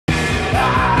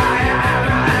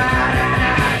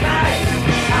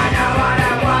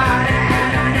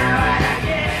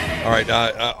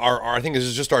right, I think this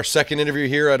is just our second interview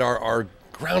here at our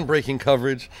groundbreaking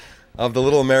coverage of the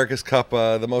Little America's Cup,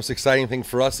 the most exciting thing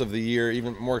for us of the year,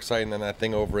 even more exciting than that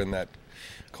thing over in that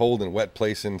cold and wet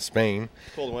place in Spain.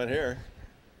 Cold and wet here.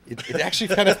 It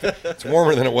actually kind of, it's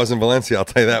warmer than it was in Valencia, I'll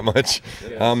tell you that much.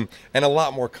 Yes. And a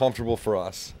lot more comfortable for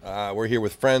us. We're here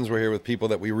with friends, we're here with people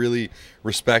that we really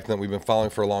respect and that we've been following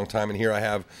for a long time. And here I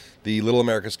have the Little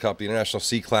America's Cup, the International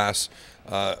C-Class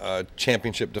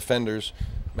Championship Defenders,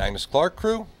 Magnus Clark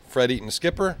crew, Fred Eaton, the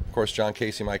skipper, of course, John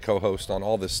Casey, my co-host on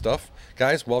all this stuff.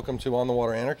 Guys, welcome to On the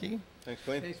Water Anarchy. Thanks,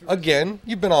 Clean. Again,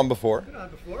 you've been on before. Been on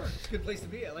before. It's a good place to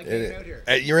be. I like hanging out here.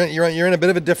 You're in a bit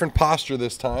of a different posture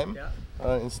this time. Yeah.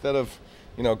 Instead of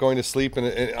going to sleep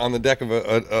on the deck of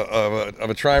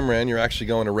a trimaran, you're actually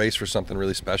going to race for something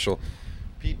really special.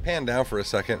 Pete, pan down for a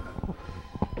second.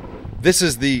 This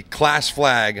is the class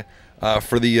flag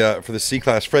for the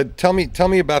C-Class. Fred, tell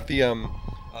me about the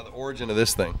origin of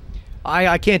this thing.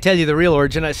 I can't tell you the real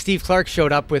origin. Steve Clark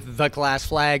showed up with the class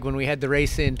flag when we had the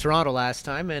race in Toronto last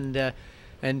time,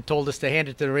 and told us to hand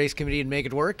it to the race committee and make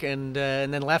it work, and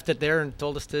then left it there and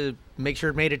told us to make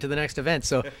sure it made it to the next event.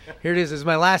 So here it is. This is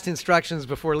my last instructions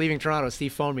before leaving Toronto.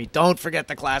 Steve phoned me. Don't forget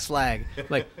the class flag. I'm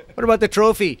like, what about the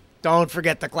trophy? Don't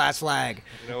forget the class flag.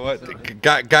 You know what?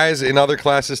 Guys in other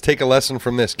classes, take a lesson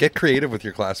from this. Get creative with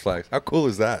your class flags. How cool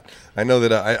is that? I know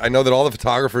that I know that all the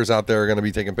photographers out there are going to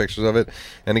be taking pictures of it.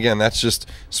 And again, that's just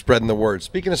spreading the word.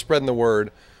 Speaking of spreading the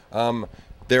word,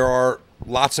 there are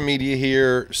lots of media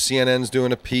here. CNN's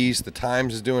doing a piece. The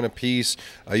Times is doing a piece.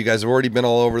 You guys have already been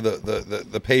all over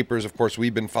the papers. Of course,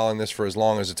 we've been following this for as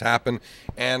long as it's happened.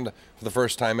 And for the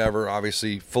first time ever,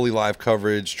 obviously, fully live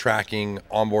coverage, tracking,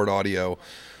 onboard audio.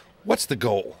 What's the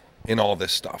goal in all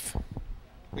this stuff? What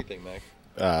do you think, Meg?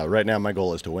 Right now, my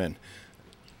goal is to win.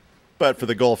 But for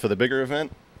the bigger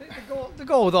event, The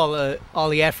goal with all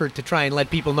the effort to try and let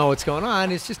people know what's going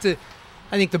on is just to.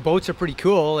 I think the boats are pretty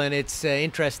cool, and it's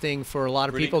interesting for a lot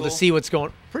of people to see what's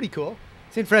going. Pretty cool.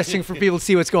 It's interesting for people to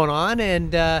see what's going on,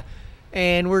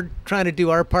 and we're trying to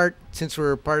do our part since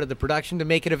we're part of the production to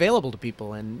make it available to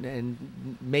people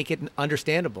and make it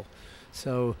understandable.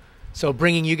 So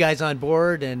bringing you guys on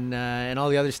board and all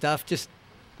the other stuff just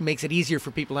makes it easier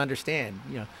for people to understand.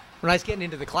 When I was getting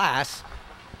into the class,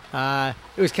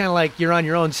 it was kind of like you're on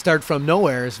your own, start from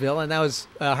nowheresville, and that was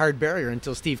a hard barrier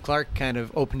until Steve Clark kind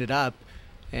of opened it up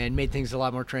and made things a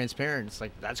lot more transparent. It's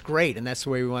like, that's great, and that's the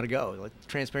way we want to go. Like,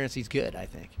 transparency is good, I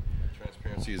think.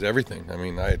 Transparency is everything. I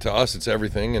mean, to us, it's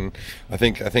everything, and I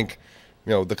think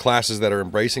the classes that are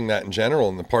embracing that in general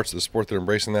and the parts of the sport that are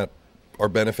embracing that are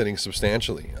benefiting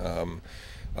substantially.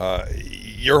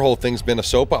 Your whole thing's been a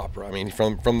soap opera. I mean,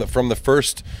 from the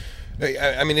first,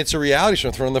 I mean, it's a reality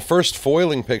show. From the first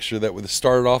foiling picture that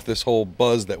started off this whole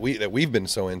buzz that we've been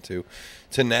so into,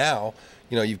 to now,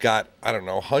 you've got, I don't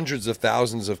know, hundreds of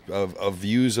thousands of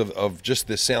views of just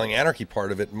this sailing anarchy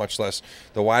part of it, much less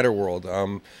the wider world.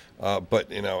 But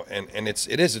we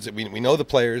know the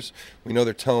players, we know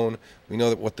their tone, we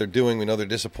know what they're doing, we know their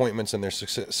disappointments and their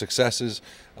successes.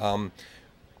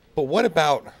 But what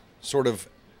about sort of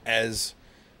as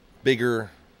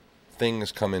bigger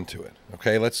things come into it?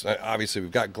 Okay, let's obviously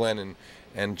we've got Glenn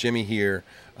and Jimmy here.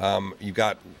 You've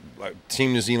got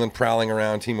Team New Zealand prowling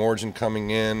around, Team Origin coming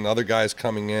in, other guys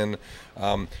coming in,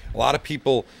 a lot of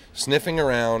people sniffing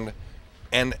around,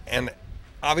 and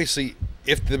obviously,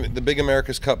 if the Big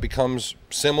America's Cup becomes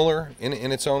similar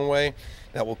in its own way,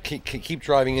 that will keep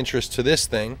driving interest to this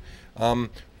thing.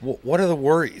 What are the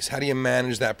worries? How do you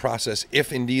manage that process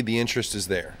if indeed the interest is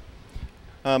there?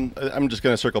 I'm just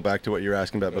going to circle back to what you were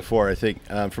asking about before. I think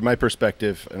from my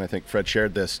perspective, and I think Fred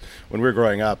shared this, when we were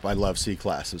growing up, I loved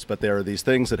C-classes, but there are these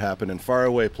things that happen in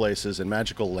faraway places and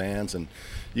magical lands, and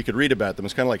you could read about them.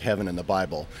 It's kind of like heaven in the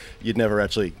Bible. You'd never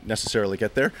actually necessarily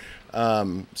get there.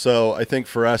 So I think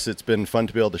for us, it's been fun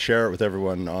to be able to share it with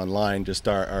everyone online, just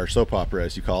our soap opera,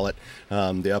 as you call it,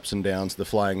 the ups and downs, the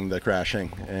flying, the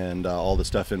crashing, and all the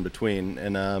stuff in between.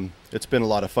 And it's been a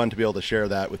lot of fun to be able to share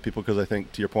that with people, because I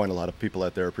think, to your point, a lot of people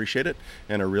out there appreciate it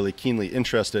and are really keenly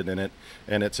interested in it.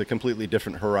 And it's a completely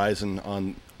different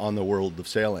horizon on the world of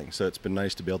sailing. So it's been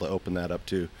nice to be able to open that up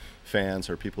to fans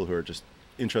or people who are just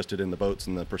interested in the boats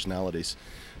and the personalities.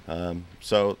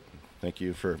 So thank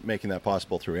you for making that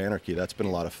possible through Anarchy. That's been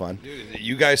a lot of fun. Dude,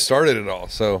 you guys started it all,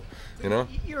 so,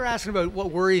 You're asking about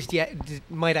what worries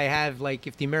might I have, like,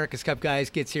 if the America's Cup guys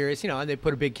get serious, and they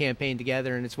put a big campaign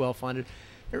together and it's well-funded.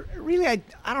 Really,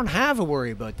 I don't have a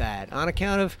worry about that, on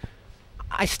account of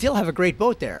I still have a great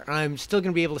boat there. I'm still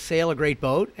going to be able to sail a great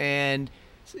boat, and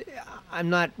I'm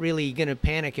not really going to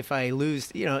panic if I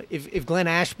lose. If Glenn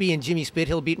Ashby and Jimmy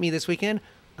Spithill beat me this weekend,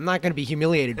 I'm not going to be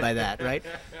humiliated by that, right?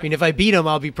 I mean, if I beat them,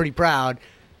 I'll be pretty proud.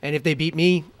 And if they beat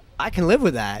me, I can live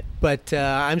with that. But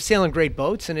I'm sailing great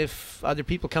boats, and if other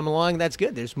people come along, that's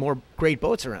good. There's more great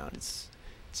boats around.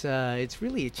 It's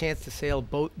really a chance to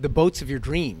sail the boats of your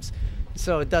dreams.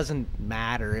 So it doesn't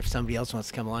matter if somebody else wants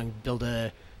to come along and build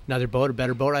another boat, a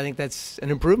better boat. I think that's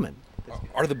an improvement.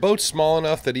 Are the boats small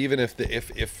enough that even if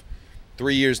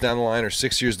 3 years down the line or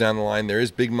 6 years down the line, there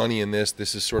is big money in this?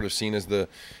 This is sort of seen as the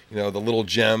the little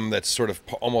gem that's sort of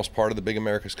almost part of the Big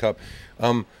America's Cup.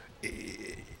 Are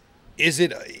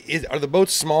the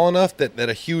boats small enough that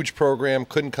a huge program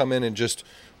couldn't come in and just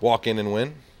walk in and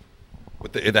win?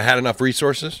 If they had enough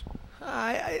resources?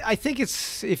 I think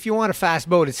if you want a fast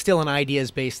boat, it's still an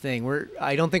ideas-based thing.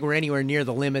 I don't think we're anywhere near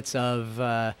the limits of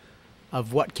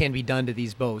what can be done to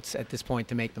these boats at this point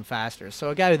to make them faster. So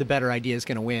a guy with a better idea is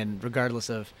going to win, regardless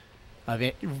of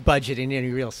budget in any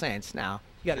real sense. Now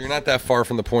you're not that far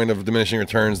from the point of diminishing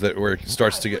returns where it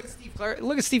starts to get.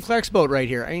 Look at Steve Clark's boat right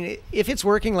here. I mean, if it's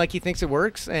working like he thinks it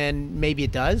works, and maybe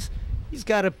it does, he's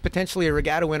got potentially a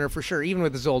regatta winner for sure, even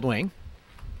with his old wing.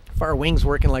 If our wing's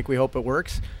working like we hope it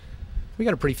works, we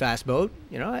got a pretty fast boat.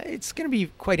 It's going to be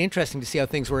quite interesting to see how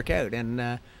things work out.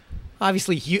 And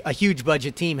obviously, a huge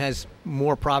budget team has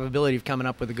more probability of coming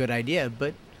up with a good idea,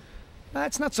 but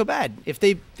it's not so bad. If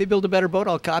they build a better boat,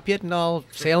 I'll copy it, and I'll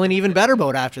sail an even better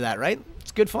boat after that, right?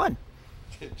 It's good fun.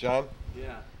 John?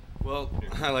 Yeah. Well,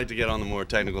 I like to get on the more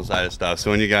technical side of stuff. So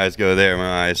when you guys go there,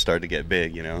 my eyes start to get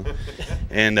big,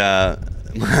 And my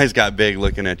eyes got big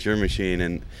looking at your machine.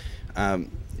 And,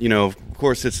 of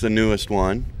course, it's the newest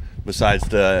one besides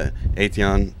the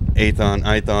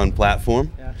Aethon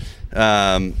platform.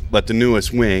 Yeah. But the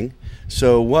newest wing.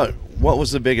 So what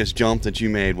was the biggest jump that you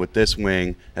made with this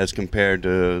wing as compared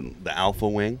to the Alpha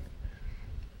wing?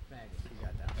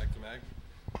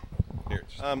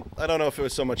 I don't know if it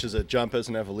was so much as a jump as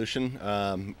an evolution.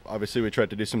 Obviously, we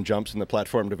tried to do some jumps in the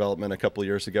platform development a couple of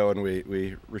years ago, and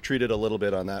we retreated a little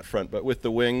bit on that front. But with the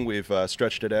wing, we've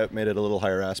stretched it out, made it a little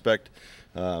higher aspect.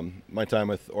 My time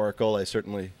with Oracle, I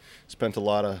certainly spent a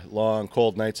lot of long,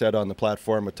 cold nights out on the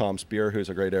platform with Tom Spear, who's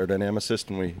a great aerodynamicist,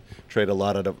 and we trade a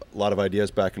lot of ideas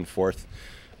back and forth.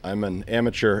 I'm an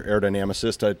amateur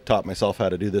aerodynamicist. I taught myself how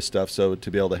to do this stuff, so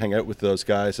to be able to hang out with those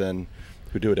guys and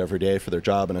who do it every day for their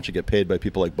job and actually get paid by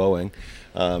people like Boeing,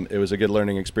 it was a good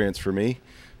learning experience for me.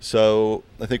 So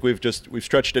I think we've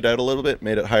stretched it out a little bit,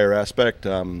 made it higher aspect.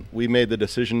 We made the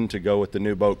decision to go with the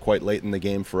new boat quite late in the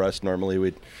game for us. Normally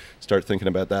we'd start thinking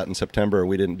about that in September.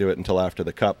 We didn't do it until after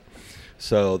the Cup.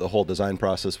 So the whole design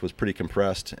process was pretty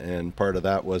compressed, and part of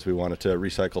that was we wanted to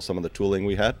recycle some of the tooling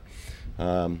we had.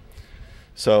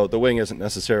 So the wing isn't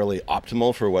necessarily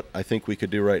optimal for what I think we could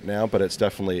do right now, but it's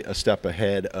definitely a step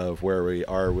ahead of where we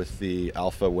are with the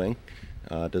Alpha wing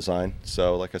design.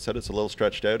 So like I said, it's a little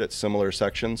stretched out. It's similar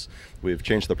sections. We've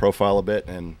changed the profile a bit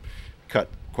and cut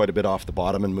quite a bit off the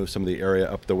bottom and moved some of the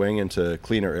area up the wing into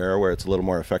cleaner air where it's a little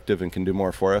more effective and can do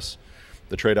more for us.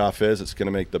 The trade-off is it's going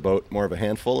to make the boat more of a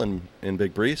handful in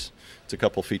big breeze. It's a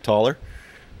couple feet taller.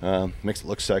 Makes it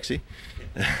look sexy.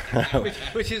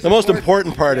 Which is the most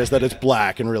important part is that it's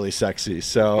black and really sexy.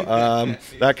 So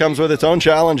that comes with its own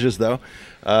challenges, though.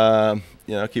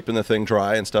 Keeping the thing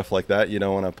dry and stuff like that. You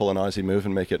don't want to pull an Aussie move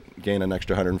and make it gain an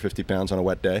extra 150 pounds on a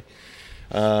wet day.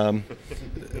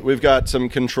 We've got some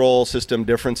control system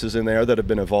differences in there that have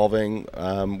been evolving.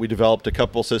 We developed a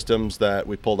couple systems that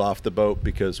we pulled off the boat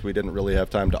because we didn't really have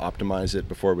time to optimize it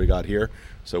before we got here.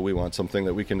 So we want something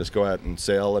that we can just go out and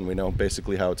sail, and we know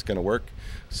basically how it's going to work.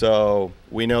 So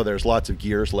we know there's lots of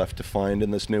gears left to find in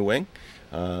this new wing.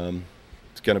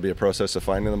 It's going to be a process of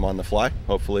finding them on the fly.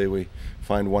 Hopefully we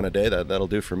find one a day. That'll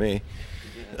do for me.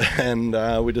 And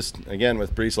we just, again,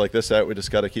 with breeze like this out, we just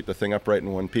got to keep the thing upright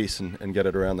in one piece and get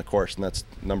it around the course, and that's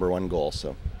 #1 goal.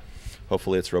 So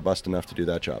hopefully it's robust enough to do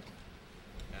that job.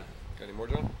 Yeah. Got any more,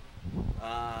 John?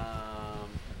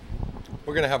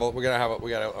 We got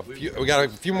a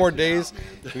few more days.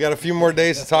 We got a few more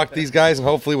days to talk to these guys, and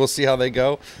hopefully we'll see how they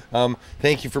go.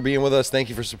 Thank you for being with us. Thank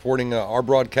you for supporting our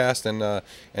broadcast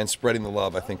and spreading the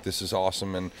love. I think this is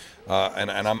awesome, and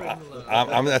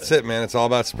I'm that's it, man. It's all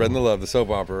about spreading the love, the soap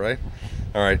opera, right?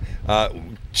 All right.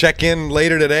 Check in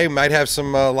later today. Might have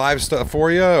some live stuff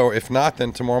for you, or if not,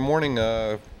 then tomorrow morning,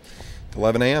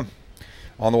 11 a.m.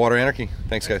 on the Water Anarchy.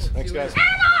 Thanks, guys. Thanks, guys.